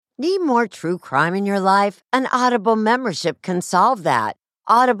Need more true crime in your life? An Audible membership can solve that.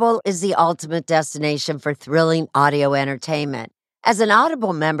 Audible is the ultimate destination for thrilling audio entertainment. As an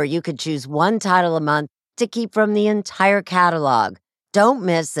Audible member, you could choose one title a month to keep from the entire catalog. Don't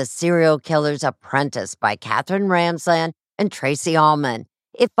miss The Serial Killer's Apprentice by Katherine Ramsland and Tracy Ullman.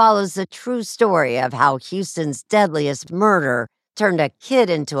 It follows the true story of how Houston's deadliest murder turned a kid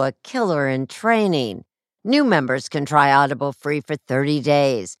into a killer in training. New members can try Audible free for 30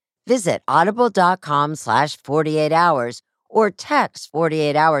 days. Visit audible.com/48 hours or text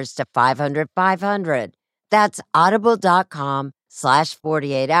 48 hours to 500-500. That's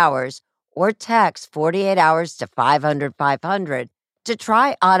audible.com/48 hours or text 48 hours to 500-500 to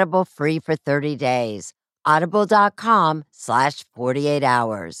try Audible free for 30 days. Audible.com/48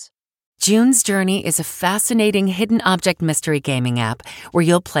 hours. June's Journey is a fascinating hidden object mystery gaming app where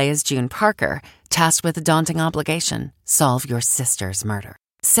you'll play as June Parker, tasked with a daunting obligation: solve your sister's murder.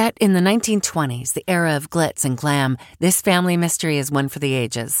 Set in the 1920s, the era of glitz and glam, this family mystery is one for the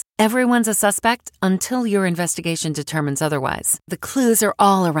ages. Everyone's a suspect until your investigation determines otherwise. The clues are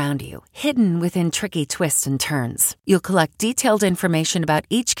all around you, hidden within tricky twists and turns. You'll collect detailed information about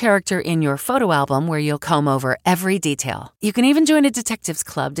each character in your photo album where you'll comb over every detail. You can even join a detectives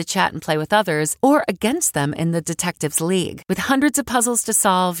club to chat and play with others or against them in the Detectives League. With hundreds of puzzles to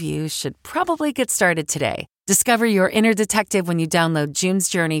solve, you should probably get started today. Discover your inner detective when you download June's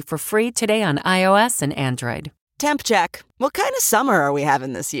Journey for free today on iOS and Android. Temp check. What kind of summer are we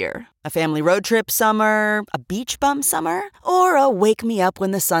having this year? A family road trip summer? A beach bum summer? Or a wake me up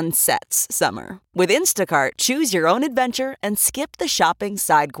when the sun sets summer? With Instacart, choose your own adventure and skip the shopping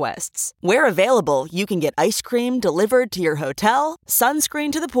side quests. Where available, you can get ice cream delivered to your hotel,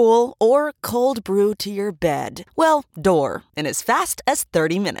 sunscreen to the pool, or cold brew to your bed. Well, door, in as fast as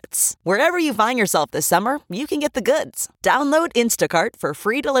 30 minutes. Wherever you find yourself this summer, you can get the goods. Download Instacart for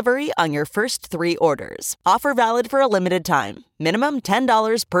free delivery on your first 3 orders. Offer valid for a limited time. Minimum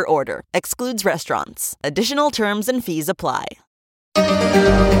 $10 per order. Excludes restaurants. Additional terms and fees apply.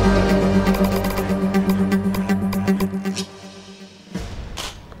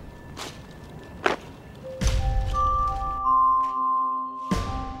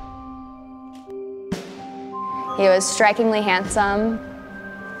 He was strikingly handsome,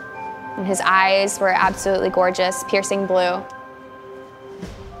 and his eyes were absolutely gorgeous, piercing blue.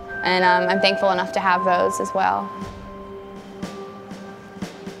 And I'm thankful enough to have those as well.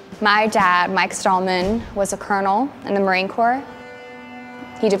 My dad, Mike Stallman, was a colonel in the Marine Corps.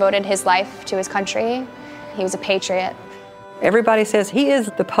 He devoted his life to his country. He was a patriot. Everybody says he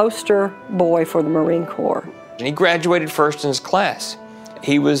is the poster boy for the Marine Corps. And he graduated first in his class.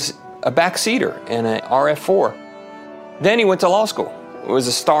 He was a backseater in an RF-4. Then he went to law school. He was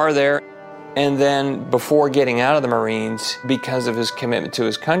a star there. And then before getting out of the Marines, because of his commitment to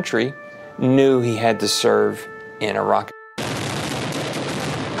his country, knew he had to serve in Iraq.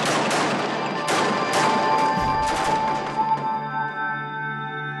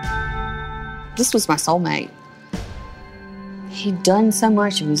 This was my soulmate. He'd done so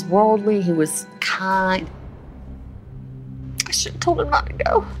much. He was worldly. He was kind. I should have told him not to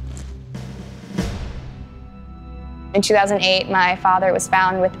go. In 2008, my father was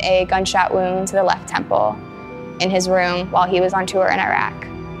found with a gunshot wound to the left temple in his room while he was on tour in Iraq.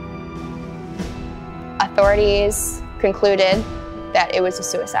 Authorities concluded that it was a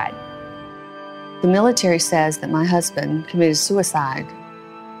suicide. The military says that my husband committed suicide,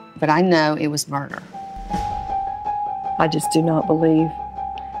 but I know it was murder. I just do not believe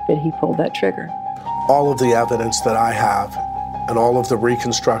that he pulled that trigger. All of the evidence that I have and all of the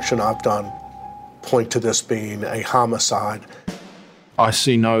reconstruction I've done point to this being a homicide. I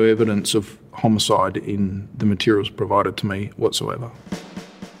see no evidence of homicide in the materials provided to me whatsoever.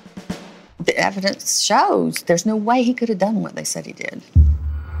 The evidence shows there's no way he could have done what they said he did.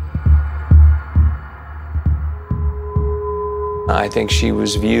 I think she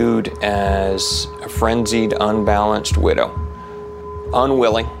was viewed as a frenzied, unbalanced widow,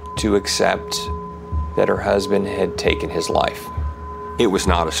 unwilling to accept that her husband had taken his life. It was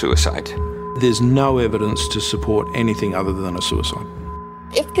not a suicide. There's no evidence to support anything other than a suicide.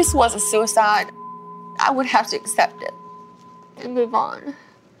 If this was a suicide, I would have to accept it and move on.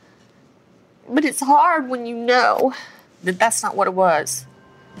 But it's hard when you know that that's not what it was.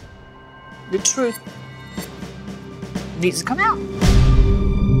 The truth needs to come out.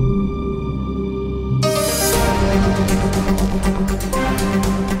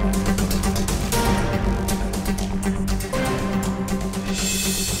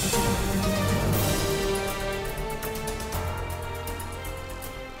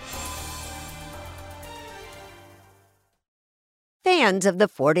 Fans Fans of the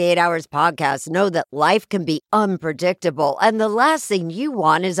 48 Hours podcast know that life can be unpredictable, and the last thing you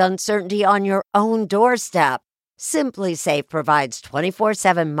want is uncertainty on your own doorstep. SimpliSafe provides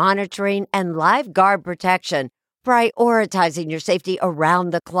 24/7 monitoring and live guard protection, prioritizing your safety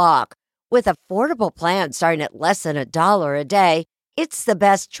around the clock. With affordable plans starting at less than $1 a day, it's the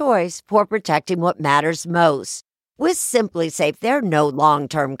best choice for protecting what matters most. With SimpliSafe, there are no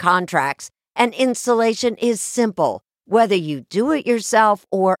long-term contracts, and installation is simple, whether you do it yourself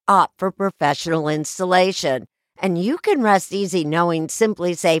or opt for professional installation. And you can rest easy knowing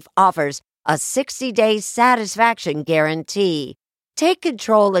SimpliSafe offers a 60-day satisfaction guarantee. Take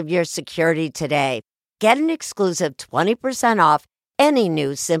control of your security today. Get an exclusive 20% off any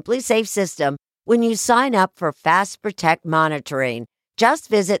new SimpliSafe system when you sign up for Fast Protect monitoring. Just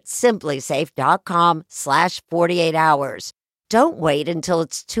visit simplisafe.com/48 hours. Don't wait until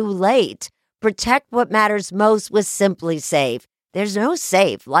it's too late. Protect what matters most with SimpliSafe. There's no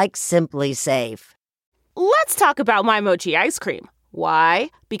safe like SimpliSafe. Let's talk about My Mochi ice cream.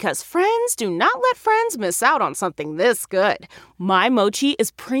 Why? Because friends do not let friends miss out on something this good. My Mochi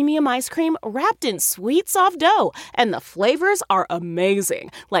is premium ice cream wrapped in sweet, soft dough, and the flavors are amazing.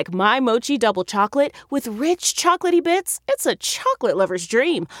 Like My Mochi double chocolate with rich chocolatey bits. It's a chocolate lover's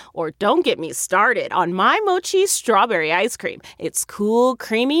dream. Or don't get me started on My Mochi strawberry ice cream. It's cool,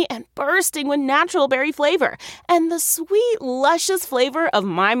 creamy, and bursting with natural berry flavor. And the sweet, luscious flavor of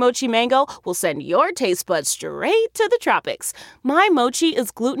My Mochi mango will send your taste buds straight to the tropics. My Mochi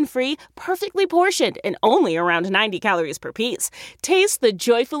is gluten-free, perfectly portioned, and only around 90 calories per piece. Taste the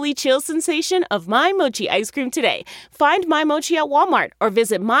joyfully chill sensation of My Mochi ice cream today. Find My Mochi at Walmart or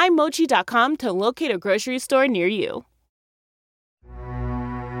visit mymochi.com to locate a grocery store near you.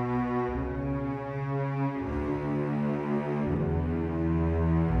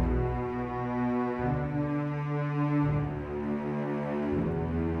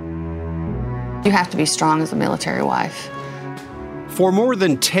 You have to be strong as a military wife. For more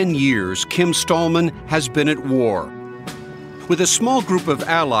than 10 years, Kim Stallman has been at war. With a small group of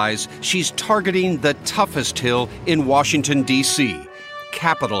allies, she's targeting the toughest hill in Washington, D.C.,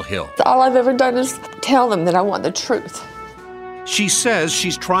 Capitol Hill. All I've ever done is tell them that I want the truth. She says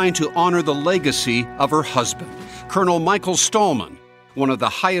she's trying to honor the legacy of her husband, Colonel Michael Stallman, one of the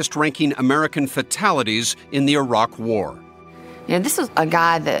highest-ranking American fatalities in the Iraq War. You know, this was a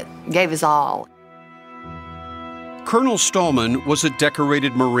guy that gave his all. Colonel Stallman was a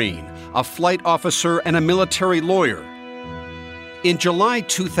decorated Marine, a flight officer, and a military lawyer. In July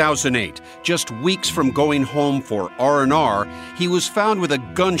 2008, just weeks from going home for R&R, he was found with a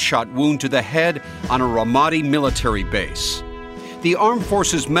gunshot wound to the head on a Ramadi military base. The Armed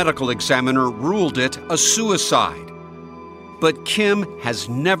Forces medical examiner ruled it a suicide. But Kim has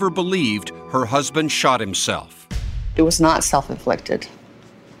never believed her husband shot himself. It was not self-inflicted.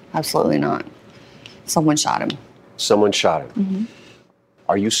 Absolutely not. Someone shot him. Someone shot him. Mm-hmm.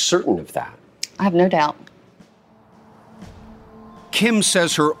 Are you certain of that? I have no doubt. Kim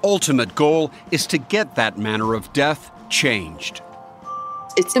says her ultimate goal is to get that manner of death changed.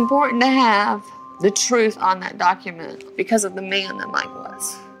 It's important to have the truth on that document because of the man that Mike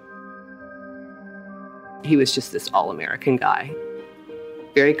was. He was just this all-American guy.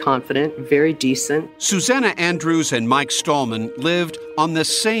 Very confident, very decent. Susanna Andrews and Mike Stallman lived on the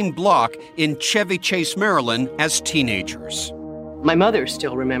same block in Chevy Chase, Maryland as teenagers. My mother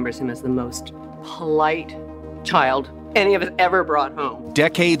still remembers him as the most polite child any of us ever brought home.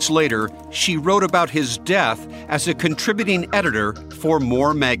 Decades later, she wrote about his death as a contributing editor for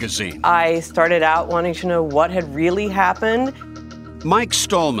More magazine. I started out wanting to know what had really happened. Mike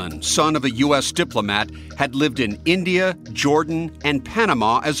Stallman, son of a U.S. diplomat, had lived in India, Jordan, and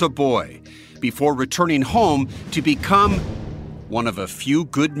Panama as a boy, before returning home to become one of a few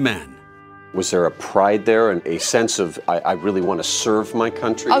good men. Was there a pride there and a sense of, I really want to serve my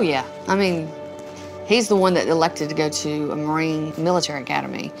country? Oh, yeah. I mean, he's the one that elected to go to a Marine military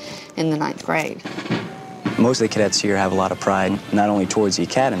academy in the 9th grade. Most of the cadets here have a lot of pride, not only towards the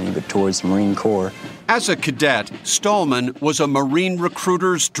academy, but towards the Marine Corps. As a cadet, Stallman was a Marine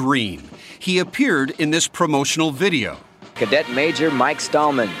recruiter's dream. He appeared in this promotional video. Cadet Major Mike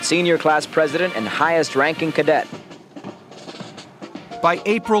Stallman, senior class president and highest ranking cadet. By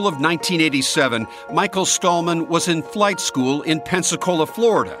April of 1987, Michael Stallman was in flight school in Pensacola,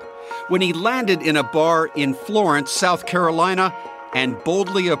 Florida, when he landed in a bar in Florence, South Carolina, and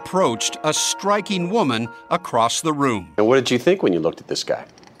boldly approached a striking woman across the room. And what did you think when you looked at this guy?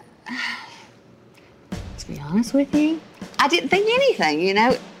 To be honest with you, I didn't think anything, you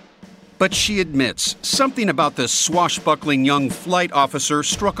know. But she admits something about the swashbuckling young flight officer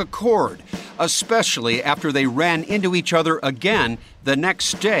struck a chord, especially after they ran into each other again the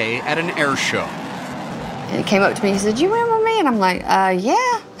next day at an air show. And he came up to me and he said, "You remember me?" And I'm like,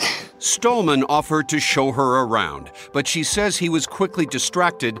 yeah. Stallman offered to show her around, but she says he was quickly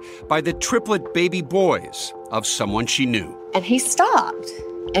distracted by the triplet baby boys of someone she knew. And he stopped,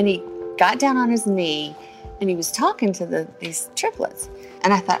 and he got down on his knee, and he was talking to these triplets.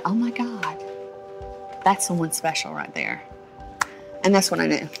 And I thought, oh my God, that's someone special right there. And that's when I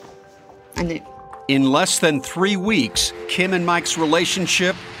knew. I knew. In less than 3 weeks, Kim and Mike's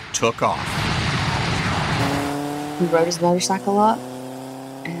relationship took off. He rode his motorcycle up,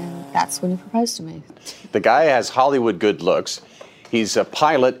 and that's when he proposed to me. The guy has Hollywood good looks. He's a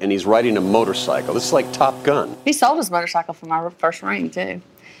pilot, and he's riding a motorcycle. This is like Top Gun. He sold his motorcycle for my first ring, too.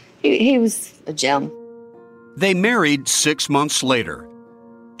 He was a gem. They married 6 months later.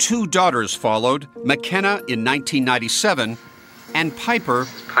 2 daughters followed, McKenna in 1997 and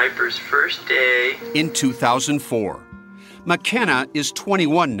Piper's first day in 2004. McKenna is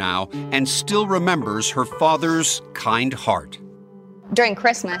 21 now and still remembers her father's kind heart. During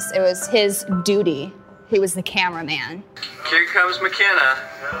Christmas, it was his duty. He was the cameraman. Here comes McKenna.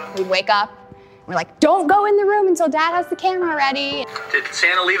 We'd wake up, and we're like, don't go in the room until Dad has the camera ready. Did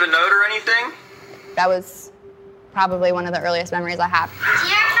Santa leave a note or anything? That was probably one of the earliest memories I have.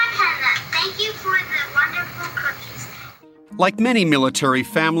 Dear McKenna, thank you for the wonderful cookies. Like many military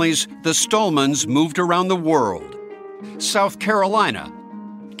families, the Stallmans moved around the world. South Carolina,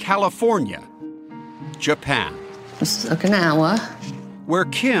 California, Japan. This is Okinawa. Where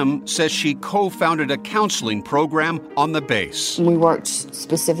Kim says she co-founded a counseling program on the base. We worked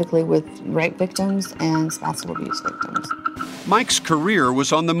specifically with rape victims and spousal abuse victims. Mike's career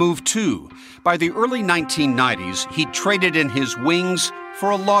was on the move too. By the early 1990s, he traded in his wings for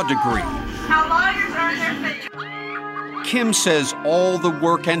a law degree. How lawyers earn their fee. Kim says all the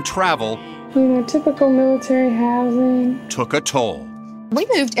work and travel, typical military housing, took a toll. We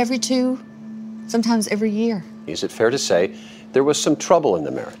moved every 2, sometimes every year. Is it fair to say there was some trouble in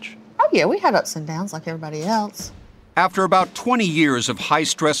the marriage? Oh yeah, we had ups and downs like everybody else. After about 20 years of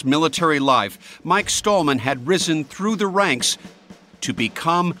high-stress military life, Mike Stallman had risen through the ranks to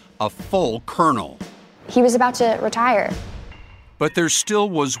become a full colonel. He was about to retire. But there still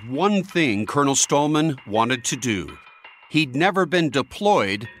was one thing Colonel Stallman wanted to do. He'd never been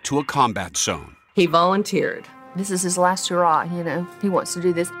deployed to a combat zone. He volunteered. This is his last hurrah, He wants to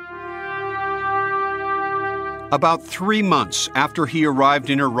do this. About 3 months after he arrived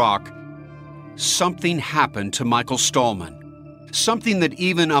in Iraq, something happened to Michael Stallman. Something that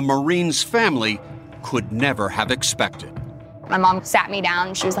even a Marine's family could never have expected. My mom sat me down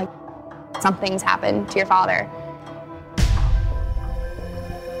and she was like, something's happened to your father.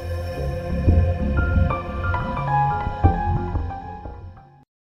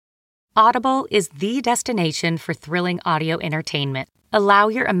 Audible is the destination for thrilling audio entertainment. Allow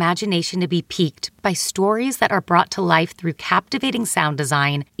your imagination to be piqued by stories that are brought to life through captivating sound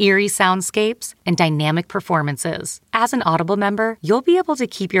design, eerie soundscapes, and dynamic performances. As an Audible member, you'll be able to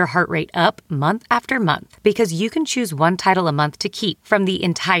keep your heart rate up month after month because you can choose one title a month to keep from the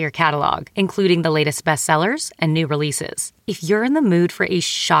entire catalog, including the latest bestsellers and new releases. If you're in the mood for a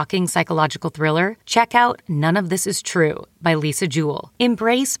shocking psychological thriller, check out None of This Is True by Lisa Jewell.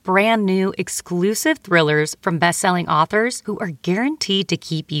 Embrace brand new, exclusive thrillers from best-selling authors who are guaranteed to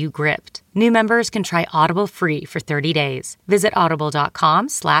keep you gripped. New members can try Audible free for 30 days. Visit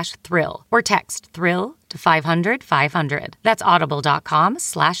audible.com/thrill or text thrill to 500-500. That's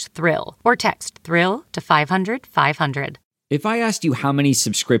audible.com/thrill or text thrill to 500-500. If I asked you how many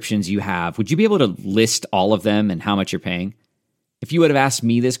subscriptions you have, would you be able to list all of them and how much you're paying? If you would have asked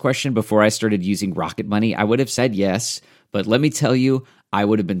me this question before I started using Rocket Money, I would have said yes, but let me tell you, I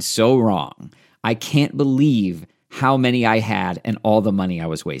would have been so wrong. I can't believe how many I had and all the money I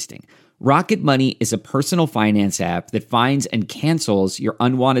was wasting. Rocket Money is a personal finance app that finds and cancels your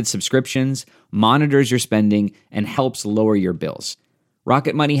unwanted subscriptions, monitors your spending, and helps lower your bills.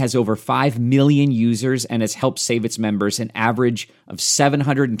 Rocket Money has over 5 million users and has helped save its members an average of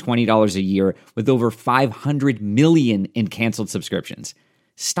 $720 a year with over 500 million in canceled subscriptions.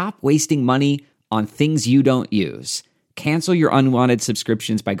 Stop wasting money on things you don't use. Cancel your unwanted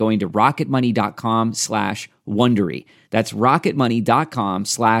subscriptions by going to rocketmoney.com/Wondery. That's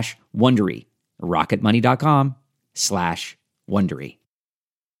rocketmoney.com/Wondery. rocketmoney.com/Wondery.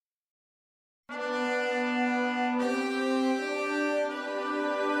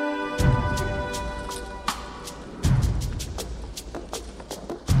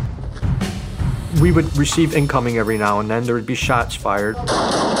 We would receive incoming every now and then. There would be shots fired.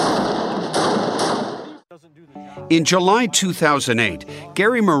 In July 2008,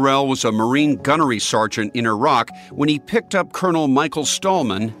 Gary Morrell was a Marine gunnery sergeant in Iraq when he picked up Colonel Michael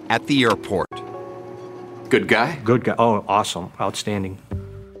Stallman at the airport. Good guy? Good guy. Oh, awesome. Outstanding.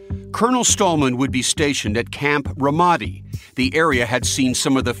 Colonel Stallman would be stationed at Camp Ramadi. The area had seen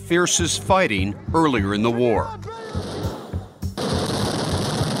some of the fiercest fighting earlier in the war.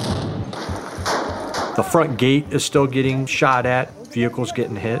 The front gate is still getting shot at, vehicles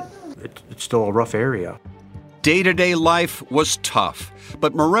getting hit. It's still a rough area. Day-to-day life was tough,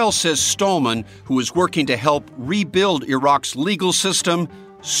 but Morrell says Stallman, who was working to help rebuild Iraq's legal system,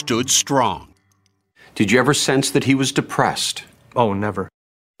 stood strong. Did you ever sense that he was depressed? Oh, never.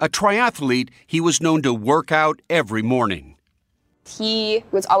 A triathlete, he was known to work out every morning. He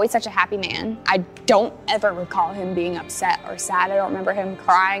was always such a happy man. I don't ever recall him being upset or sad. I don't remember him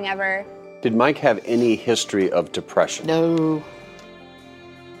crying ever. Did Mike have any history of depression? No.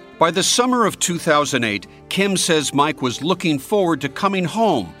 By the summer of 2008, Kim says Mike was looking forward to coming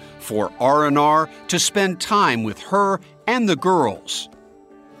home for R&R to spend time with her and the girls.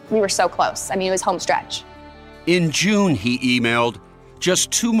 We were so close. I mean, it was home stretch. In June, he emailed, "Just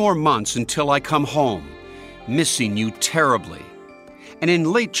 2 more months until I come home. Missing you terribly." And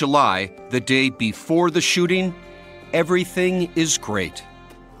in late July, the day before the shooting, everything is great.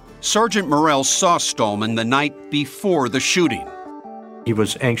 Sergeant Morrell saw Stallman the night before the shooting. He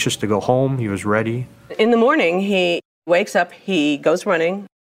was anxious to go home. He was ready. In the morning, he wakes up, he goes running,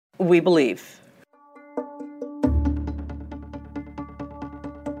 we believe.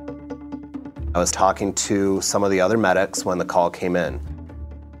 I was talking to some of the other medics when the call came in.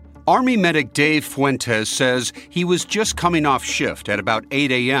 Army medic Dave Fuentes says he was just coming off shift at about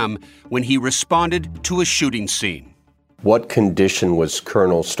 8 a.m. when he responded to a shooting scene. What condition was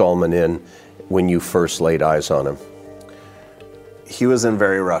Colonel Stallman in when you first laid eyes on him? He was in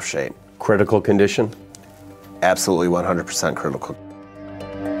very rough shape. Critical condition? Absolutely 100% critical.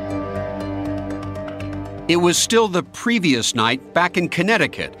 It was still the previous night back in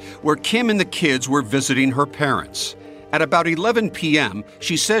Connecticut, where Kim and the kids were visiting her parents. At about 11 p.m.,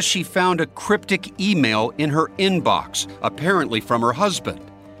 she says she found a cryptic email in her inbox, apparently from her husband.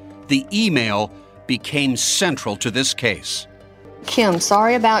 The email became central to this case. Kim,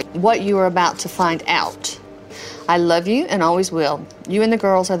 sorry about what you are about to find out. I love you and always will. You and the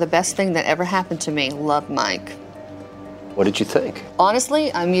girls are the best thing that ever happened to me. Love, Mike. What did you think?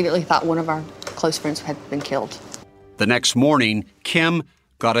 Honestly, I immediately thought one of our close friends had been killed. The next morning, Kim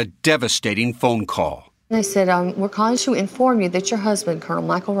got a devastating phone call. They said, we're calling to inform you that your husband, Colonel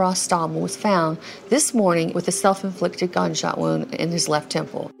Michael Ross Stallman, was found this morning with a self-inflicted gunshot wound in his left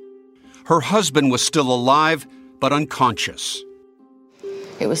temple. Her husband was still alive, but unconscious.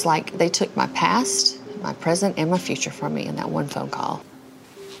 It was like they took my past, my present, and my future from me in that one phone call.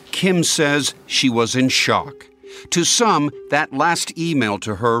 Kim says she was in shock. To some, that last email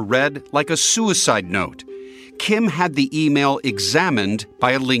to her read like a suicide note. Kim had the email examined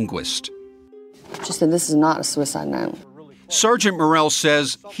by a linguist. She said, this is not a suicide note. Sergeant Morrell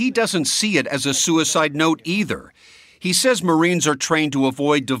says he doesn't see it as a suicide note either. He says Marines are trained to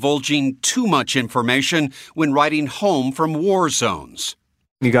avoid divulging too much information when writing home from war zones.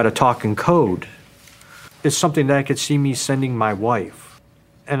 You got to talk in code. It's something that I could see me sending my wife.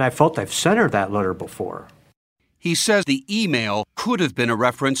 And I felt I've sent her that letter before. He says the email could have been a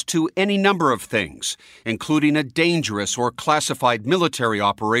reference to any number of things, including a dangerous or classified military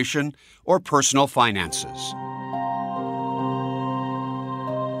operation or personal finances.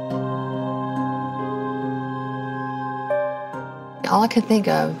 All I could think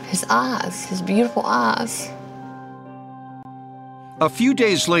of, his eyes, his beautiful eyes. A few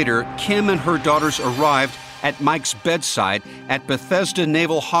days later, Kim and her daughters arrived at Mike's bedside at Bethesda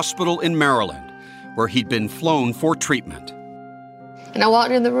Naval Hospital in Maryland, where he'd been flown for treatment. And I walked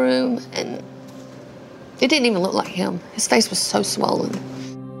in the room, and it didn't even look like him. His face was so swollen.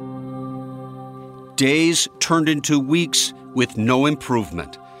 Days turned into weeks with no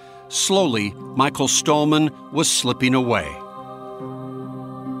improvement. Slowly, Michael Stallman was slipping away.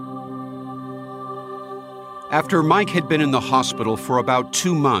 After Mike had been in the hospital for about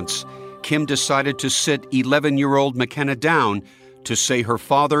 2 months, Kim decided to sit 11-year-old McKenna down to say her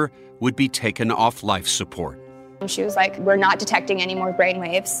father would be taken off life support. She was like, we're not detecting any more brain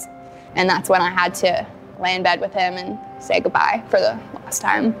waves. And that's when I had to lay in bed with him and say goodbye for the last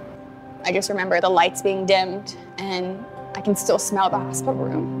time. I just remember the lights being dimmed, and I can still smell the hospital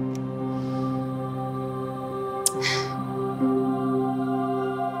room.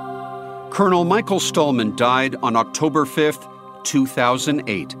 Colonel Michael Stallman died on October 5th,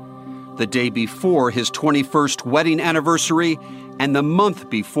 2008, the day before his 21st wedding anniversary and the month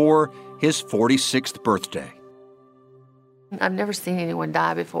before his 46th birthday. I've never seen anyone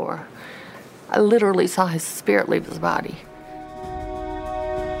die before. I literally saw his spirit leave his body.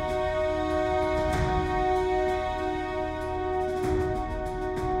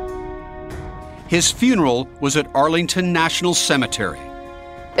 His funeral was at Arlington National Cemetery.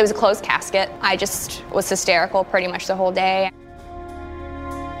 It was a closed casket. I just was hysterical pretty much the whole day.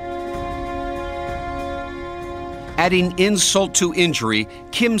 Adding insult to injury,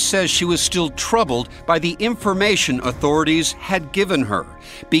 Kim says she was still troubled by the information authorities had given her,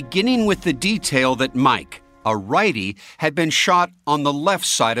 beginning with the detail that Mike, a righty, had been shot on the left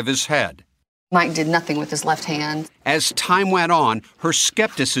side of his head. Mike did nothing with his left hand. As time went on, her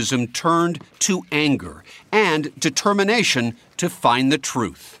skepticism turned to anger and determination to find the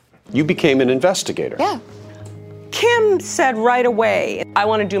truth. You became an investigator. Yeah. Kim said right away, I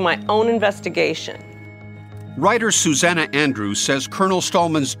want to do my own investigation. Writer Susanna Andrews says Colonel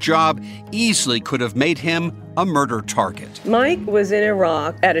Stallman's job easily could have made him a murder target. Mike was in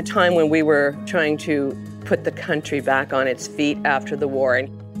Iraq at a time when we were trying to put the country back on its feet after the war.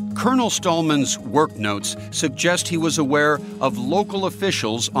 Colonel Stallman's work notes suggest he was aware of local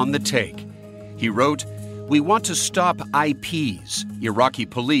officials on the take. He wrote, "We want to stop IPs, Iraqi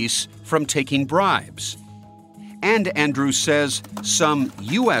police, from taking bribes." And Andrews says some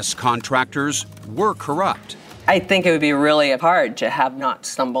U.S. contractors were corrupt. I think it would be really hard to have not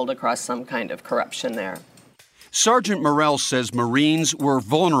stumbled across some kind of corruption there. Sergeant Morrell says Marines were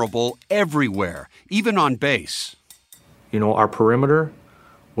vulnerable everywhere, even on base. You know, our perimeter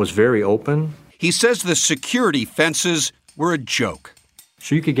was very open. He says the security fences were a joke.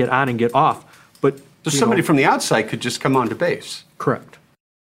 So you could get on and get off, but... So somebody from the outside could just come onto base? Correct.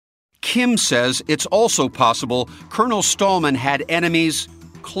 Kim says it's also possible Colonel Stallman had enemies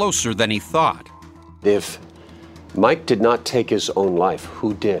closer than he thought. If Mike did not take his own life,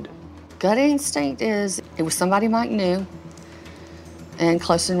 who did? Gut instinct is it was somebody Mike knew and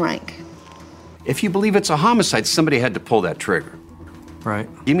close in rank. If you believe it's a homicide, somebody had to pull that trigger. Right.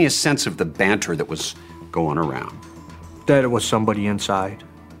 Give me a sense of the banter that was going around. That it was somebody inside.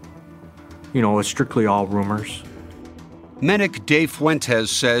 You know, it's strictly all rumors. Medic Dave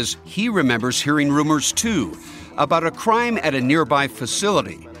Fuentes says he remembers hearing rumors too about a crime at a nearby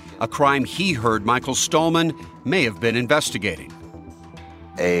facility, a crime he heard Michael Stallman may have been investigating.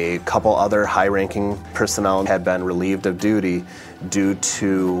 A couple other high-ranking personnel had been relieved of duty due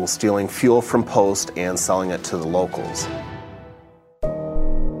to stealing fuel from post and selling it to the locals.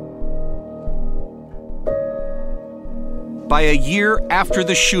 By a year after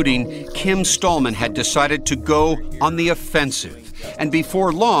the shooting, Kim Stallman had decided to go on the offensive. And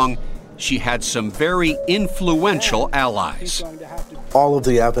before long, she had some very influential allies. All of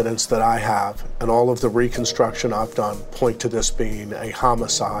the evidence that I have and all of the reconstruction I've done point to this being a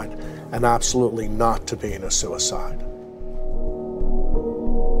homicide and absolutely not to being a suicide.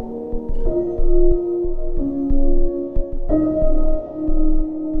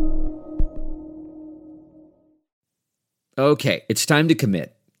 Okay, it's time to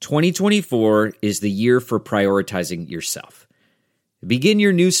commit. 2024 is the year for prioritizing yourself. Begin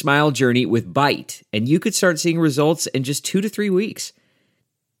your new smile journey with Byte, and you could start seeing results in just 2 to 3 weeks.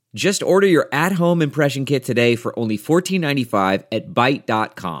 Just order your at-home impression kit today for only $14.95 at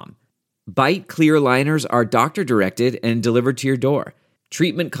Byte.com. Byte clear liners are doctor-directed and delivered to your door.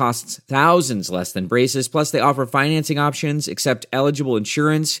 Treatment costs thousands less than braces, plus they offer financing options, accept eligible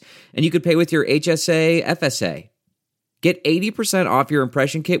insurance, and you could pay with your HSA, FSA. Get 80% off your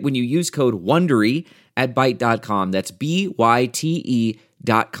impression kit when you use code WONDERY at Byte.com. That's BYTE.com.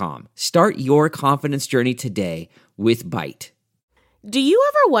 Start your confidence journey today with Byte. Do you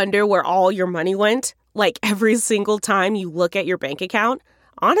ever wonder where all your money went? Like every single time you look at your bank account?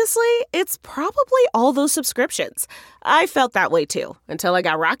 Honestly, it's probably all those subscriptions. I felt that way too, until I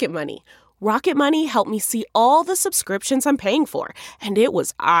got Rocket Money. Rocket Money helped me see all the subscriptions I'm paying for, and it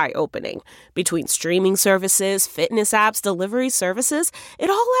was eye-opening. Between streaming services, fitness apps, delivery services, it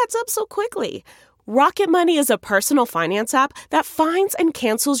all adds up so quickly. Rocket Money is a personal finance app that finds and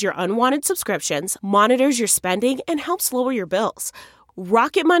cancels your unwanted subscriptions, monitors your spending, and helps lower your bills.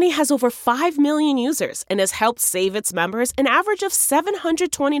 Rocket Money has over 5 million users and has helped save its members an average of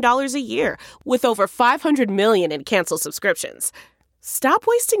 $720 a year, with over 500 million in canceled subscriptions. Stop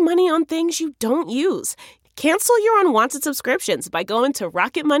wasting money on things you don't use. Cancel your unwanted subscriptions by going to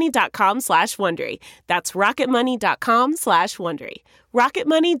rocketmoney.com/Wondery. That's rocketmoney.com/Wondery.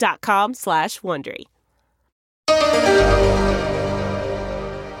 rocketmoney.com/Wondery.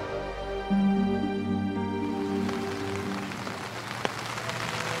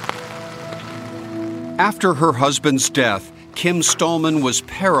 After her husband's death, Kim Stallman was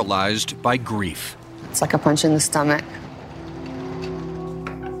paralyzed by grief. It's like a punch in the stomach.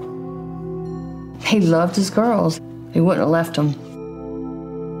 He loved his girls. He wouldn't have left them.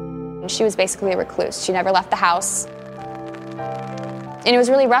 She was basically a recluse. She never left the house. And it was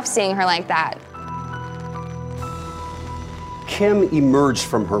really rough seeing her like that. Kim emerged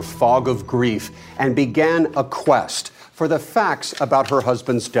from her fog of grief and began a quest for the facts about her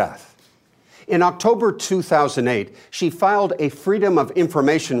husband's death. In October 2008, she filed a Freedom of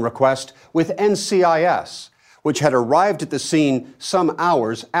Information request with NCIS, which had arrived at the scene some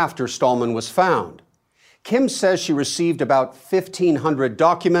hours after Stallman was found. Kim says she received about 1,500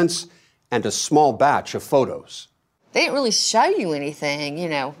 documents and a small batch of photos. They didn't really show you anything,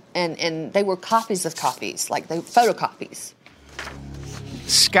 and they were copies of copies, like they photocopies.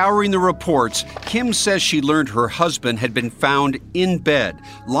 Scouring the reports, Kim says she learned her husband had been found in bed,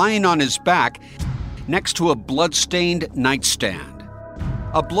 lying on his back next to a blood-stained nightstand.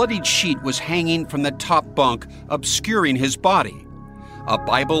 A bloodied sheet was hanging from the top bunk, obscuring his body. A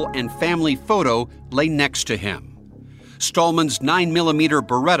Bible and family photo lay next to him. Stallman's 9mm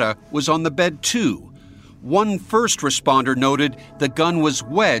Beretta was on the bed too. One first responder noted the gun was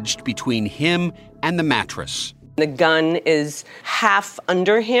wedged between him and the mattress. The gun is half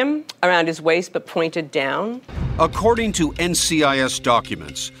under him, around his waist, but pointed down. According to NCIS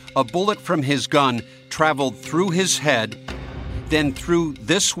documents, a bullet from his gun traveled through his head, then through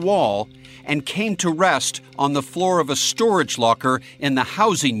this wall, and came to rest on the floor of a storage locker in the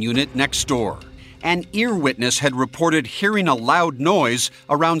housing unit next door. An ear witness had reported hearing a loud noise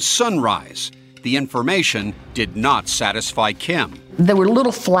around sunrise. The information did not satisfy Kim. There were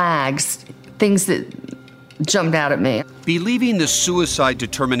little flags, things that jumped out at me. Believing the suicide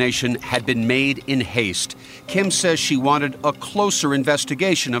determination had been made in haste, Kim says she wanted a closer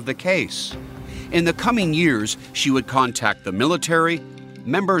investigation of the case. In the coming years, she would contact the military,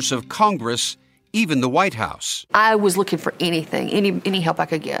 members of Congress, even the White House. I was looking for anything, any help I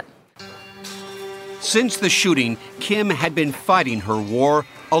could get. Since the shooting, Kim had been fighting her war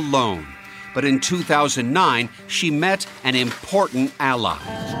alone. But in 2009, she met an important ally.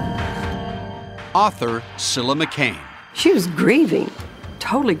 Author Cilla McCain. She was grieving,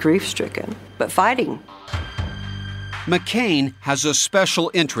 totally grief-stricken, but fighting. McCain has a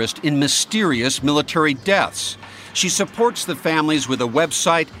special interest in mysterious military deaths. She supports the families with a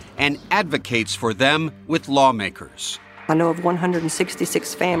website and advocates for them with lawmakers. I know of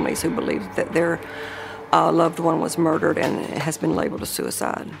 166 families who believe that their loved one was murdered and has been labeled a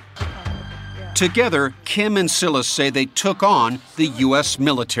suicide. Together, Kim and Cilla say they took on the U.S.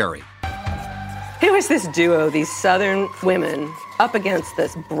 military. It was this duo, these Southern women, up against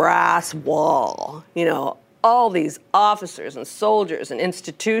this brass wall. All these officers and soldiers and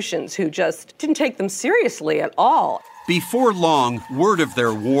institutions who just didn't take them seriously at all. Before long, word of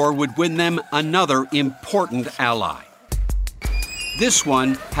their war would win them another important ally. This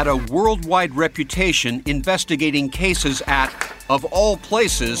one had a worldwide reputation investigating cases at, of all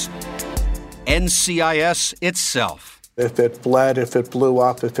places, NCIS itself. If it bled, if it blew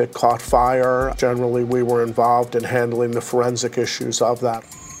up, if it caught fire, generally we were involved in handling the forensic issues of that.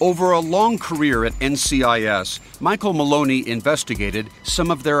 Over a long career at NCIS, Michael Maloney investigated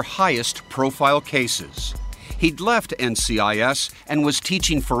some of their highest profile cases. He'd left NCIS and was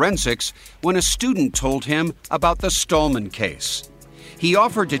teaching forensics when a student told him about the Stallman case. He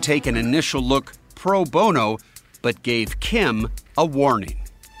offered to take an initial look pro bono, but gave Kim a warning.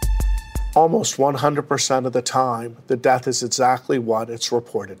 Almost 100% of the time, the death is exactly what it's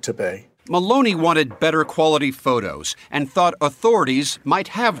reported to be. Maloney wanted better quality photos and thought authorities might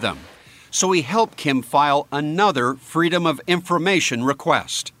have them. So he helped Kim file another Freedom of Information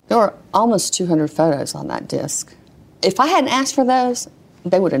request. There were almost 200 photos on that disc. If I hadn't asked for those,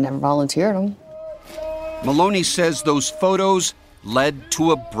 they would have never volunteered them. Maloney says those photos led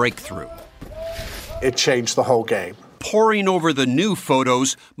to a breakthrough. It changed the whole game. Poring over the new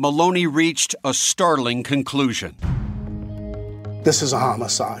photos, Maloney reached a startling conclusion. This is a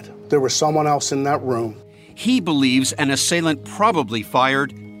homicide. There was someone else in that room. He believes an assailant probably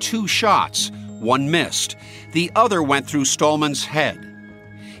fired 2 shots. One missed. The other went through Stallman's head.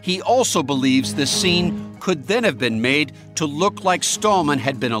 He also believes the scene could then have been made to look like Stallman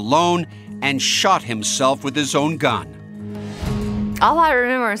had been alone and shot himself with his own gun. All I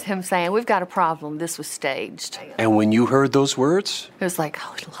remember is him saying, "We've got a problem. This was staged." And when you heard those words? It was like,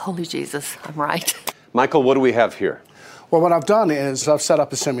 holy Jesus, I'm right. Michael, what do we have here? Well, what I've done is I've set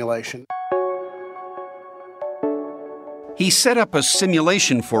up a simulation. He set up a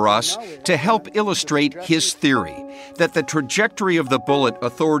simulation for us to help illustrate his theory that the trajectory of the bullet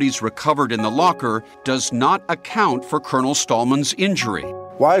authorities recovered in the locker does not account for Colonel Stallman's injury.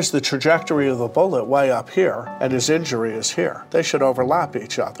 Why is the trajectory of the bullet way up here and his injury is here? They should overlap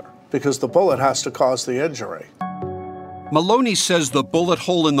each other. because the bullet has to cause the injury. Maloney says the bullet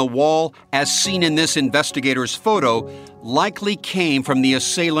hole in the wall, as seen in this investigator's photo, likely came from the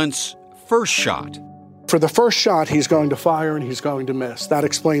assailant's first shot. For the first shot, he's going to fire and he's going to miss. That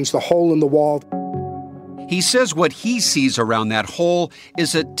explains the hole in the wall. He says what he sees around that hole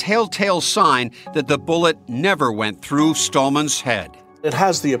is a telltale sign that the bullet never went through Stallman's head. It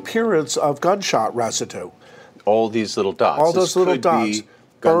has the appearance of gunshot residue. All these little dots. All those little dots.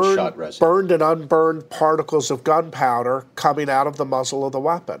 Gunshot residue. Burned and unburned particles of gunpowder coming out of the muzzle of the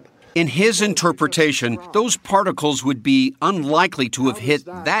weapon. In his interpretation, those particles would be unlikely to have hit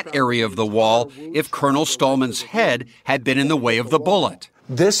that area of the wall if Colonel Stallman's head had been in the way of the bullet.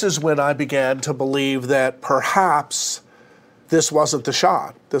 This is when I began to believe that perhaps this wasn't the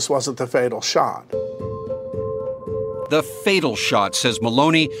shot. This wasn't the fatal shot. The fatal shot, says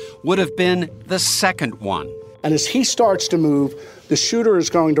Maloney, would have been the second one. And as he starts to move, the shooter is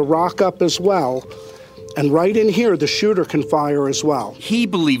going to rock up as well. And right in here, the shooter can fire as well. He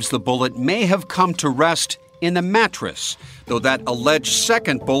believes the bullet may have come to rest in the mattress, though that alleged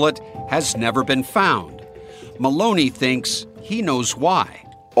second bullet has never been found. Maloney thinks he knows why.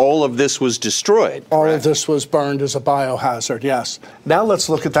 All of this was destroyed. All of this was burned as a biohazard, yes. Now let's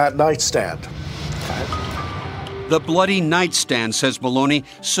look at that nightstand. The bloody nightstand, says Maloney,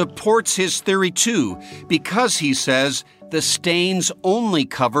 supports his theory too, because he says the stains only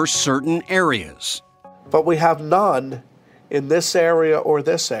cover certain areas. But we have none in this area or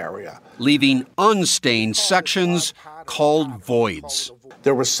this area, leaving unstained sections called voids.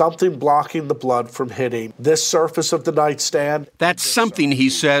 There was something blocking the blood from hitting this surface of the nightstand. That something, he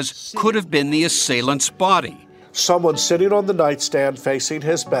says, could have been the assailant's body. Someone sitting on the nightstand facing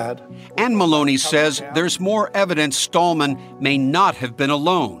his bed. And Maloney says there's more evidence Stallman may not have been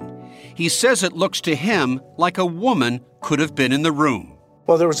alone. He says it looks to him like a woman could have been in the room.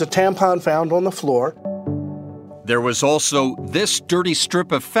 Well, there was a tampon found on the floor. There was also this dirty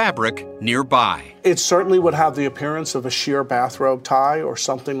strip of fabric nearby. It certainly would have the appearance of a sheer bathrobe tie or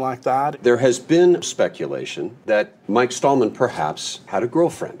something like that. There has been speculation that Mike Stallman perhaps had a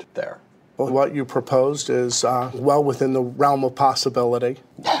girlfriend there. Well, what you proposed is well within the realm of possibility.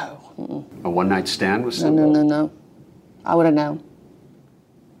 No. A one-night stand was simple? No. I would have known,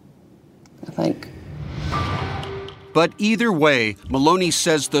 I think. But either way, Maloney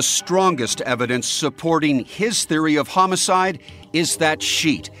says the strongest evidence supporting his theory of homicide is that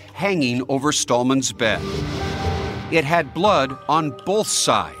sheet hanging over Stallman's bed. It had blood on both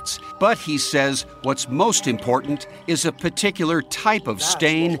sides, but he says what's most important is a particular type of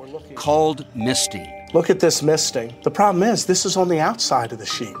stain called misting. Look at this misting. The problem is this is on the outside of the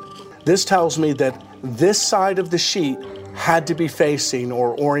sheet. This tells me that this side of the sheet had to be facing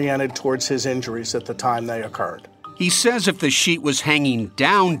or oriented towards his injuries at the time they occurred. He says if the sheet was hanging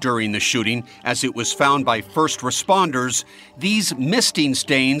down during the shooting, as it was found by first responders, these misting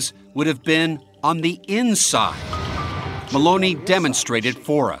stains would have been on the inside. Maloney demonstrated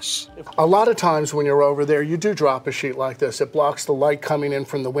for us. A lot of times when you're over there, you do drop a sheet like this. It blocks the light coming in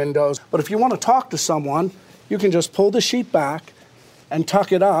from the windows. But if you want to talk to someone, you can just pull the sheet back and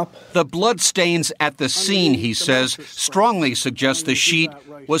tuck it up. The blood stains at the scene, he says, strongly suggest the sheet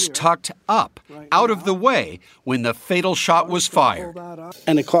was tucked up, out of the way, when the fatal shot was fired.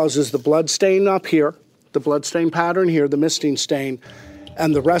 And it causes the blood stain up here, the blood stain pattern here, the misting stain,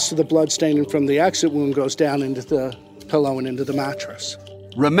 and the rest of the blood staining from the exit wound goes down into the pillow and into the mattress.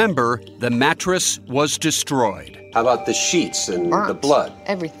 Remember, the mattress was destroyed. How about the sheets and the blood?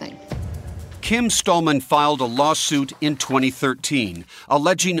 Everything. Kim Stallman filed a lawsuit in 2013,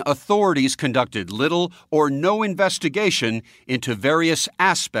 alleging authorities conducted little or no investigation into various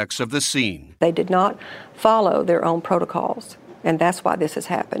aspects of the scene. They did not follow their own protocols, and that's why this has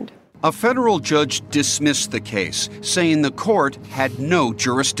happened. A federal judge dismissed the case, saying the court had no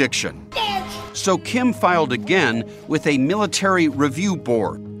jurisdiction. So Kim filed again with a military review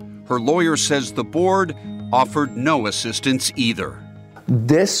board. Her lawyer says the board offered no assistance either.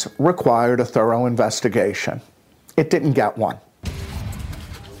 This required a thorough investigation. It didn't get one.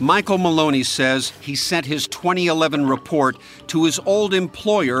 Michael Maloney says he sent his 2011 report to his old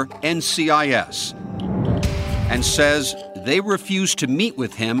employer, NCIS, and says they refused to meet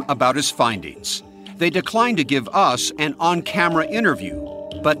with him about his findings. They declined to give us an on-camera interview,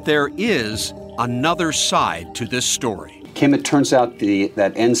 but there is another side to this story. Kim, it turns out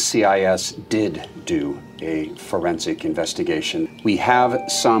that NCIS did do a forensic investigation. We have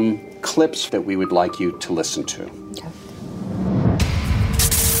some clips that we would like you to listen to. Okay.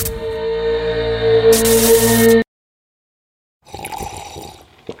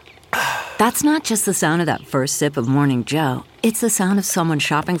 That's not just the sound of that first sip of Morning Joe. It's the sound of someone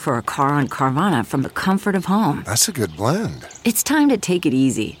shopping for a car on Carvana from the comfort of home. That's a good blend. It's time to take it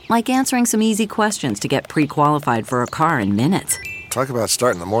easy, like answering some easy questions to get pre-qualified for a car in minutes. Talk about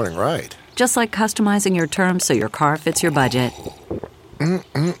starting the morning right. Just like customizing your terms so your car fits your budget.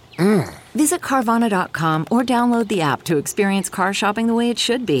 Visit Carvana.com or download the app to experience car shopping the way it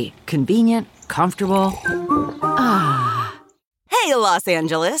should be. Convenient, comfortable. Hey, Los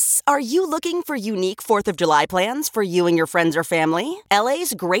Angeles! Are you looking for unique 4th of July plans for you and your friends or family?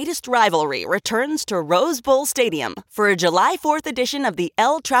 LA's greatest rivalry returns to Rose Bowl Stadium for a July 4th edition of the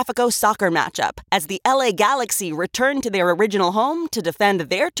El Tráfico soccer matchup as the LA Galaxy return to their original home to defend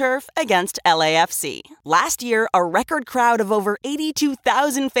their turf against LAFC. Last year, a record crowd of over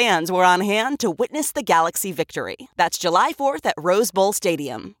 82,000 fans were on hand to witness the Galaxy victory. That's July 4th at Rose Bowl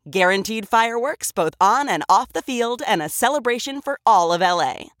Stadium. Guaranteed fireworks both on and off the field and a celebration for all of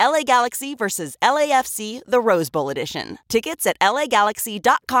LA. LA Galaxy versus LAFC, the Rose Bowl edition. Tickets at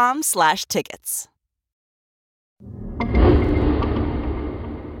lagalaxy.com/tickets.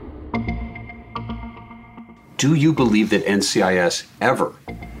 Do you believe that NCIS ever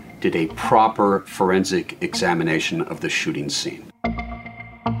did a proper forensic examination of the shooting scene?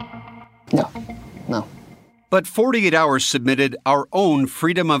 No. But 48 Hours submitted our own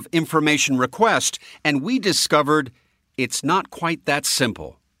Freedom of Information request, and we discovered it's not quite that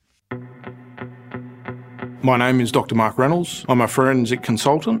simple. My name is Dr. Mark Reynolds. I'm a forensic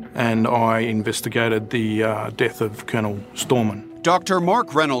consultant and I investigated the death of Colonel Stallman. Dr.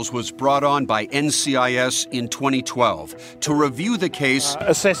 Mark Reynolds was brought on by NCIS in 2012 to review the case,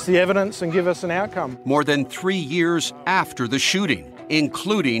 assess the evidence and give us an outcome. More than 3 years after the shooting,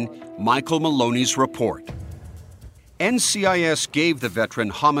 including Michael Maloney's report. NCIS gave the veteran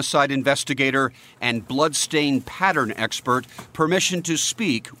homicide investigator and bloodstain pattern expert permission to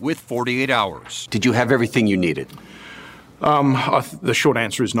speak with 48 Hours. Did you have everything you needed? The short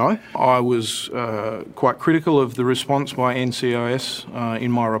answer is no. I was quite critical of the response by NCIS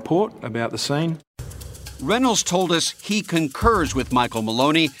in my report about the scene. Reynolds told us he concurs with Michael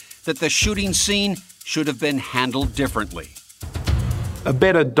Maloney that the shooting scene should have been handled differently. A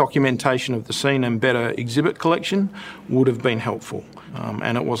better documentation of the scene and better exhibit collection would have been helpful,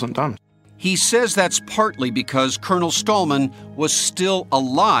 and it wasn't done. He says that's partly because Colonel Stallman was still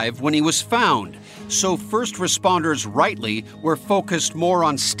alive when he was found, so first responders rightly were focused more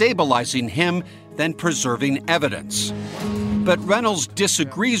on stabilizing him than preserving evidence. But Reynolds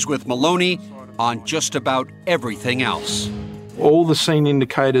disagrees with Maloney on just about everything else. All the scene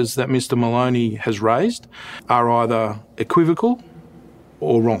indicators that Mr. Maloney has raised are either equivocal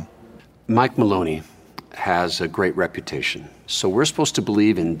or wrong. Mike Maloney has a great reputation. So we're supposed to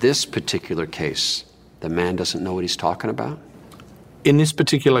believe in this particular case, the man doesn't know what he's talking about? In this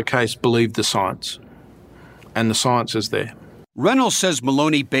particular case, believe the science. And the science is there. Reynolds says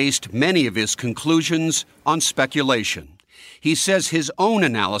Maloney based many of his conclusions on speculation. He says his own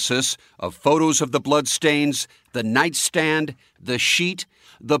analysis of photos of the bloodstains, the nightstand, the sheet,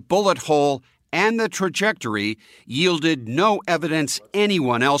 the bullet hole, and the trajectory yielded no evidence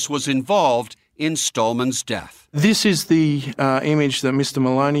anyone else was involved in Stallman's death. This is the image that Mr.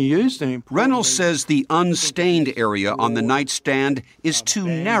 Maloney used. Reynolds says the unstained area on the nightstand is too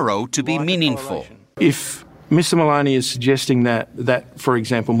narrow to be meaningful. If Mr. Maloney is suggesting that, for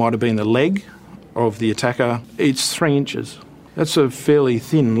example, might have been the leg of the attacker, it's 3 inches. That's a fairly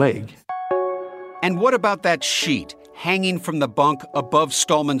thin leg. And what about that sheet hanging from the bunk above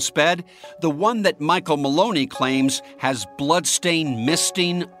Stallman's bed, the one that Michael Maloney claims has bloodstain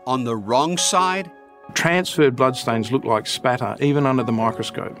misting on the wrong side? Transferred bloodstains look like spatter, even under the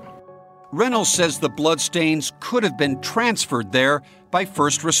microscope. Reynolds says the bloodstains could have been transferred there by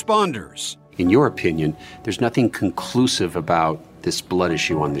first responders. In your opinion, there's nothing conclusive about this blood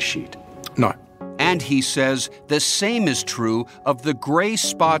issue on the sheet? No. And he says the same is true of the gray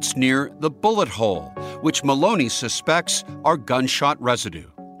spots near the bullet hole, which Maloney suspects are gunshot residue.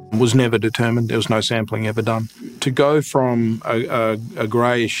 Was never determined. There was no sampling ever done. To go from a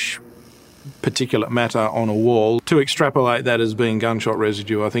greyish particulate matter on a wall to extrapolate that as being gunshot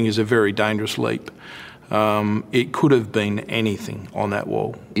residue, I think is a very dangerous leap. It could have been anything on that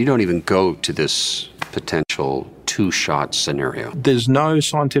wall. You don't even go to this potential 2-shot scenario. There's no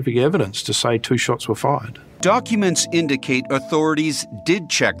scientific evidence to say 2 shots were fired. Documents indicate authorities did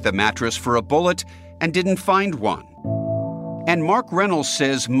check the mattress for a bullet and didn't find one. And Mark Reynolds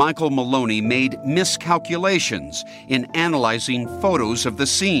says Michael Maloney made miscalculations in analyzing photos of the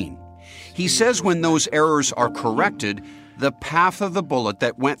scene. He says when those errors are corrected, the path of the bullet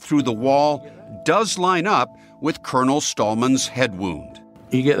that went through the wall does line up with Colonel Stallman's head wound.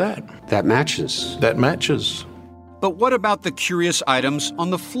 You get that. That matches. That matches. But what about the curious items on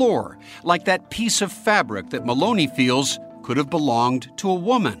the floor, like that piece of fabric that Maloney feels could have belonged to a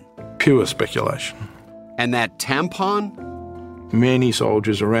woman? Pure speculation. And that tampon? Many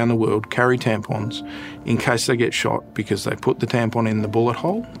soldiers around the world carry tampons in case they get shot because they put the tampon in the bullet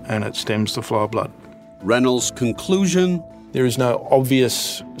hole and it stems the flow of blood. Reynolds' conclusion? There is no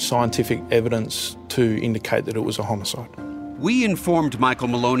obvious scientific evidence to indicate that it was a homicide. We informed Michael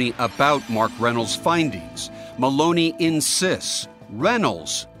Maloney about Mark Reynolds' findings. Maloney insists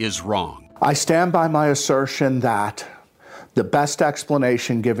Reynolds is wrong. I stand by my assertion that the best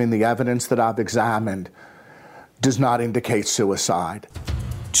explanation, given the evidence that I've examined, does not indicate suicide.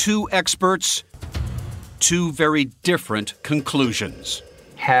 Two experts, two very different conclusions.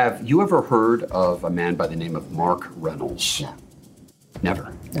 Have you ever heard of a man by the name of Mark Reynolds? No.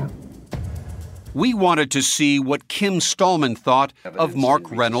 Never? No. We wanted to see what Kim Stallman thought of Mark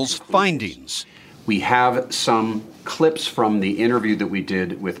Reynolds' findings. We have some clips from the interview that we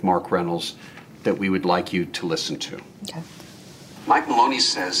did with Mark Reynolds that we would like you to listen to. Okay. Mike Maloney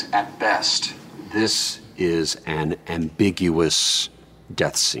says, at best, this is an ambiguous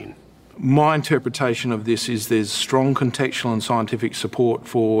death scene. My interpretation of this is there's strong contextual and scientific support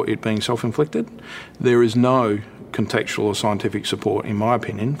for it being self-inflicted. There is no contextual or scientific support, in my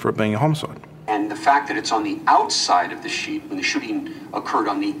opinion, for it being a homicide. And the fact that it's on the outside of the sheet when the shooting occurred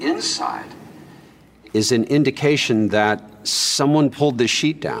on the inside is an indication that someone pulled the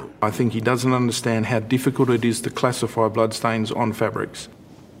sheet down. I think he doesn't understand how difficult it is to classify bloodstains on fabrics.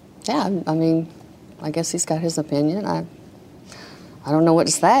 Yeah, I mean, I guess he's got his opinion. I don't know what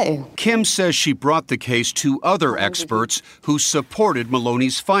to say. Kim says she brought the case to other experts who supported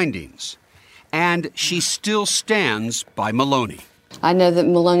Maloney's findings. And she still stands by Maloney. I know that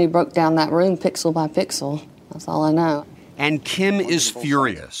Maloney broke down that room pixel by pixel. That's all I know. And Kim is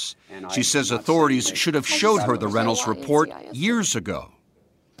furious. She says authorities should have showed her the Reynolds report years ago.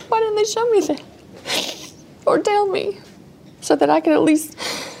 Why didn't they show me that? Or tell me? So that I could at least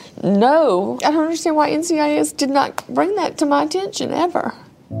know. I don't understand why NCIS did not bring that to my attention ever.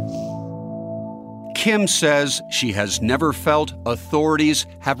 Kim says she has never felt authorities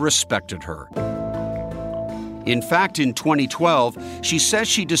have respected her. In fact, in 2012, she says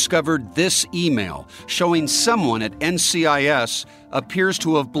she discovered this email showing someone at NCIS appears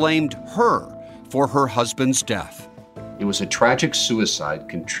to have blamed her for her husband's death. It was a tragic suicide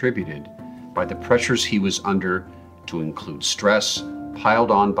contributed by the pressures he was under, to include stress piled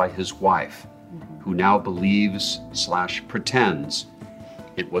on by his wife, who now believes/pretends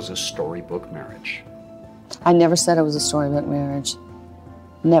it was a storybook marriage. I never said it was a storybook marriage.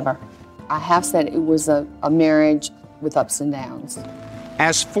 Never. I have said it was a marriage with ups and downs.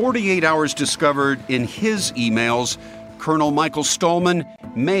 As 48 Hours discovered in his emails, Colonel Michael Stallman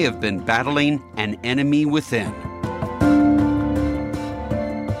may have been battling an enemy within.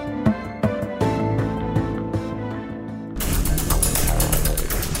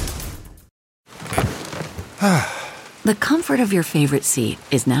 The comfort of your favorite seat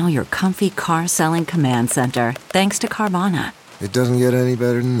is now your comfy car selling command center, thanks to Carvana. It doesn't get any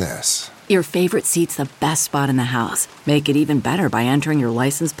better than this. Your favorite seat's the best spot in the house. Make it even better by entering your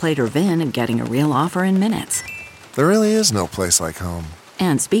license plate or VIN and getting a real offer in minutes. There really is no place like home.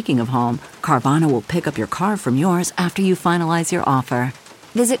 And speaking of home, Carvana will pick up your car from yours after you finalize your offer.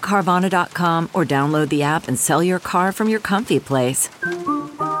 Visit Carvana.com or download the app and sell your car from your comfy place.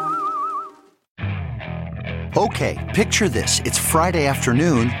 Okay, picture this. It's Friday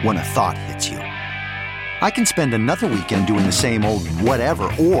afternoon when a thought hits you. I can spend another weekend doing the same old whatever,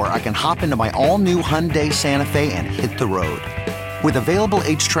 or I can hop into my all-new Hyundai Santa Fe and hit the road. With available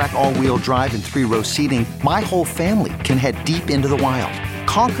H-Track all-wheel drive and 3-row seating, my whole family can head deep into the wild.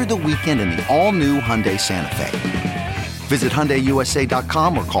 Conquer the weekend in the all-new Hyundai Santa Fe. Visit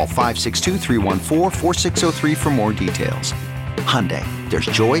HyundaiUSA.com or call 562-314-4603 for more details. Hyundai, there's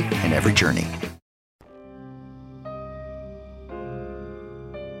joy in every journey.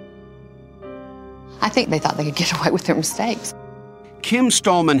 I think they thought they could get away with their mistakes. Kim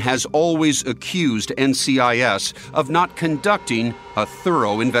Stallman has always accused NCIS of not conducting a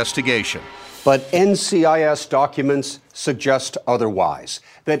thorough investigation. But NCIS documents suggest otherwise,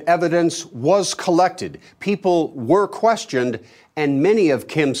 that evidence was collected, people were questioned, and many of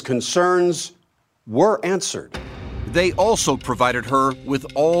Kim's concerns were answered. They also provided her with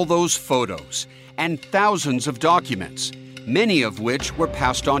all those photos and thousands of documents, many of which were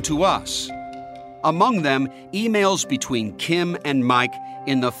passed on to us. Among them, emails between Kim and Mike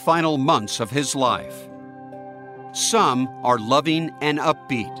in the final months of his life. Some are loving and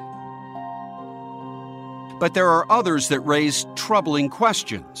upbeat. But there are others that raise troubling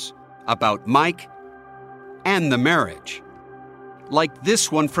questions about Mike and the marriage. Like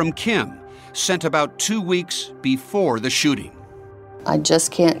this one from Kim, sent about 2 weeks before the shooting. I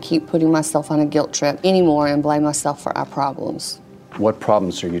just can't keep putting myself on a guilt trip anymore and blame myself for our problems. What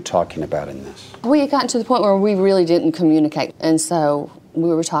problems are you talking about in this? We had gotten to the point where we really didn't communicate, and so we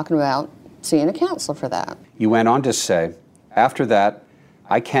were talking about seeing a counselor for that. You went on to say, after that,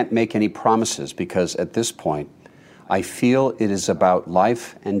 I can't make any promises because at this point, I feel it is about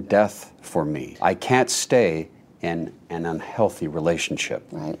life and death for me. I can't stay in an unhealthy relationship.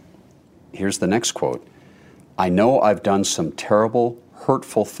 Right. Here's the next quote. I know I've done some terrible,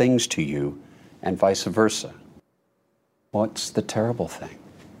 hurtful things to you, and vice versa. What's the terrible thing?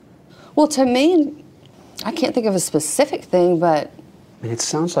 Well, to me, I can't think of a specific thing, but... It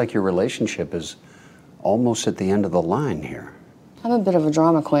sounds like your relationship is almost at the end of the line here. I'm a bit of a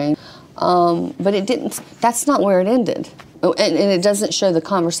drama queen, but it didn't. That's not where it ended. And it doesn't show the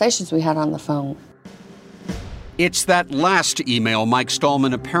conversations we had on the phone. It's that last email Mike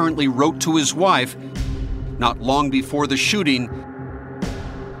Stallman apparently wrote to his wife not long before the shooting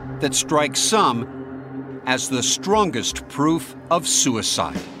that strikes some as the strongest proof of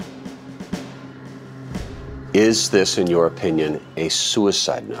suicide. Is this, in your opinion, a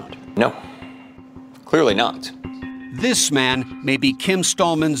suicide note? No, clearly not. This man may be Kim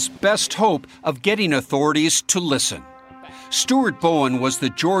Stallman's best hope of getting authorities to listen. Stuart Bowen was the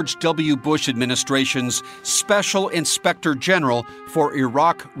George W. Bush administration's Special Inspector General for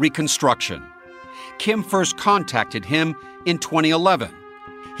Iraq Reconstruction. Kim first contacted him in 2011.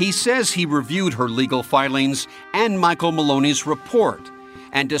 He says he reviewed her legal filings and Michael Maloney's report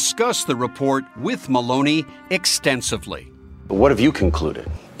and discussed the report with Maloney extensively. What have you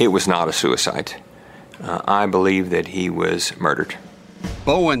concluded? It was not a suicide. I believe that he was murdered.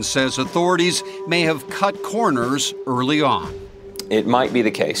 Bowen says authorities may have cut corners early on. It might be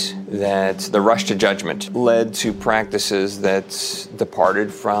the case that the rush to judgment led to practices that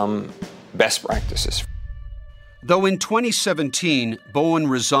departed from best practices. Though in 2017, Bowen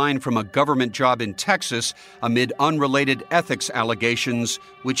resigned from a government job in Texas amid unrelated ethics allegations,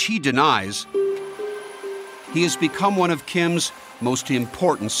 which he denies, he has become one of Kim's most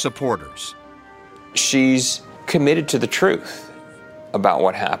important supporters. She's committed to the truth about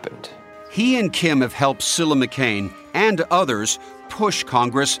what happened. He and Kim have helped Cilla McCain and others push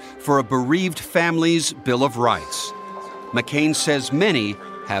Congress for a bereaved families' Bill of Rights. McCain says many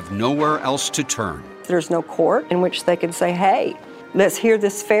have nowhere else to turn. There's no court in which they can say, hey, let's hear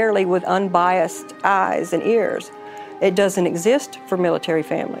this fairly with unbiased eyes and ears. It doesn't exist for military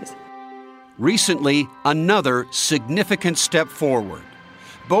families. Recently, another significant step forward.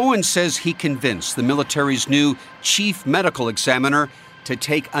 Bowen says he convinced the military's new chief medical examiner to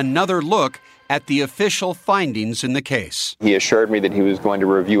take another look at the official findings in the case. He assured me that he was going to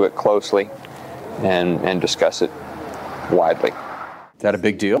review it closely and discuss it widely. Is that a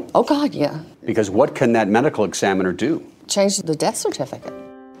big deal? Oh, God, yeah. Because what can that medical examiner do? Change the death certificate.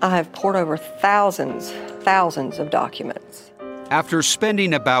 I have poured over thousands of documents. After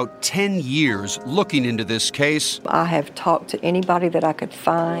spending about 10 years looking into this case, I have talked to anybody that I could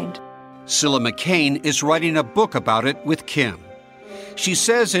find. Cilla McCain is writing a book about it with Kim. She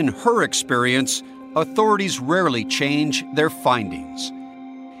says in her experience, authorities rarely change their findings.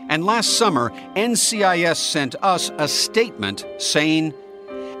 And last summer, NCIS sent us a statement saying,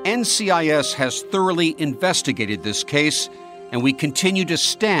 NCIS has thoroughly investigated this case, and we continue to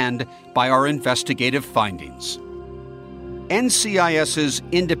stand by our investigative findings. NCIS's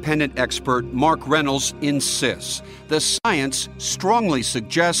independent expert Mark Reynolds insists the science strongly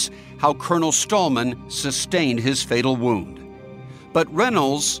suggests how Colonel Stallman sustained his fatal wound. But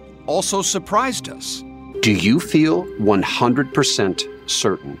Reynolds also surprised us. Do you feel 100%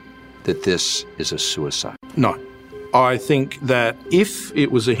 certain that this is a suicide? No. I think that if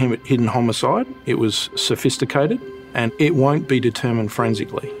it was a hidden homicide, it was sophisticated, and it won't be determined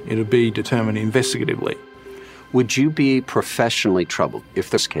forensically. It'll be determined investigatively. Would you be professionally troubled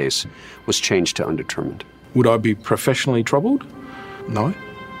if this case was changed to undetermined? Would I be professionally troubled? No.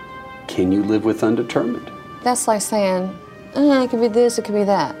 Can you live with undetermined? That's like saying, it could be this, it could be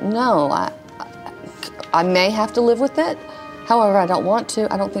that. No, I may have to live with it. However, I don't want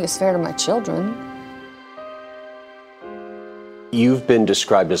to. I don't think it's fair to my children. You've been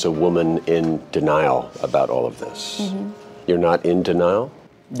described as a woman in denial about all of this. Mm-hmm. You're not in denial?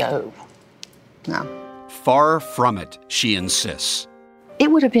 No. Far from it, she insists.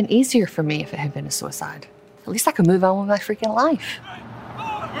 It would have been easier for me if it had been a suicide. At least I could move on with my freaking life.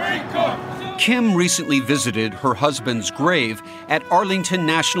 Kim recently visited her husband's grave at Arlington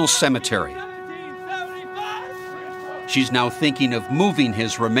National Cemetery. She's now thinking of moving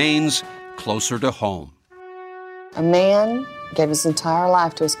his remains closer to home. A man gave his entire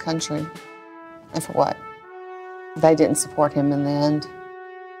life to his country. And for what? They didn't support him in the end.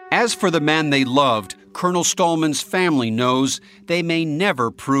 As for the man they loved, Colonel Stallman's family knows they may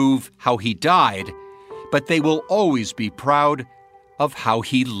never prove how he died, but they will always be proud of how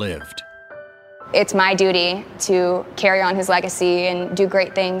he lived. It's my duty to carry on his legacy and do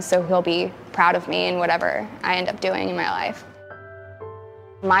great things so he'll be proud of me in whatever I end up doing in my life.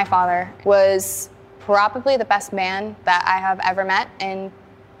 My father was probably the best man that I have ever met and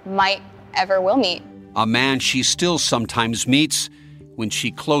might ever will meet. A man she still sometimes meets when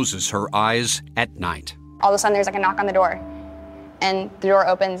she closes her eyes at night. All of a sudden there's like a knock on the door and the door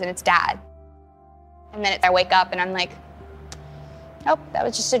opens and it's Dad. And then I wake up and I'm like, nope, that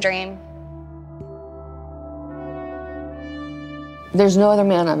was just a dream. There's no other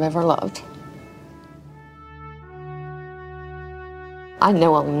man I've ever loved. I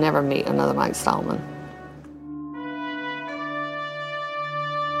know I'll never meet another Mike Stallman.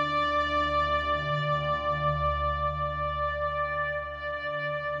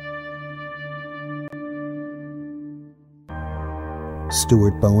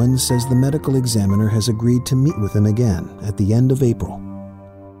 Stuart Bowen says the medical examiner has agreed to meet with him again at the end of April.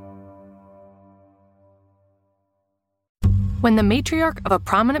 When the matriarch of a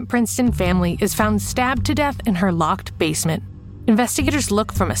prominent Princeton family is found stabbed to death in her locked basement, investigators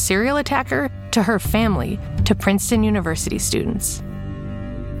look from a serial attacker to her family to Princeton University students.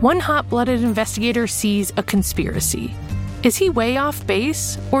 One hot-blooded investigator sees a conspiracy. Is he way off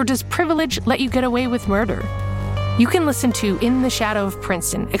base, or does privilege let you get away with murder? You can listen to In the Shadow of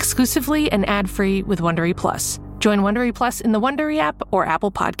Princeton exclusively and ad-free with Wondery Plus. Join Wondery Plus in the Wondery app or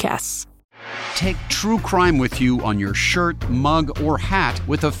Apple Podcasts. Take true crime with you on your shirt, mug, or hat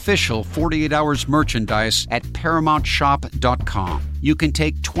with official 48 Hours merchandise at ParamountShop.com. You can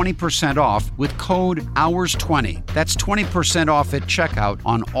take 20% off with code HOURS20. That's 20% off at checkout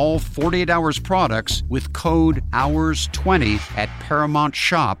on all 48 Hours products with code HOURS20 at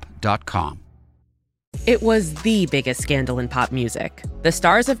ParamountShop.com. It was the biggest scandal in pop music. The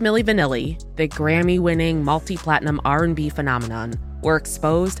stars of Milli Vanilli, the Grammy-winning multi-platinum R&B phenomenon, were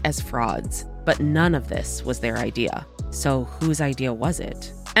exposed as frauds. But none of this was their idea. So whose idea was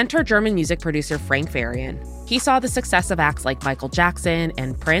it? Enter German music producer Frank Farian. He saw the success of acts like Michael Jackson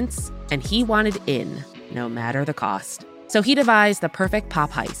and Prince, and he wanted in, no matter the cost. So he devised the perfect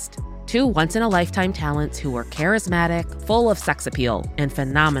pop heist. Two once-in-a-lifetime talents who were charismatic, full of sex appeal, and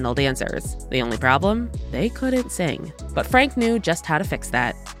phenomenal dancers. The only problem? They couldn't sing. But Frank knew just how to fix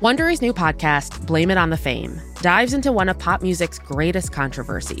that. Wondery's new podcast, Blame It on the Fame, dives into one of pop music's greatest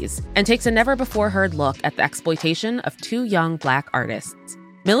controversies and takes a never-before-heard look at the exploitation of two young Black artists.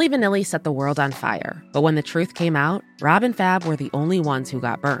 Milli Vanilli set the world on fire, but when the truth came out, Rob and Fab were the only ones who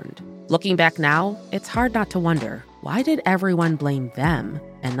got burned. Looking back now, it's hard not to wonder, why did everyone blame them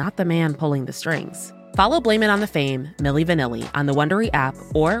and not the man pulling the strings? Follow Blame It on the Fame, Milli Vanilli, on the Wondery app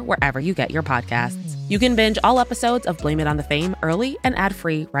or wherever you get your podcasts. You can binge all episodes of Blame It on the Fame early and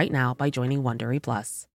ad-free right now by joining Wondery Plus.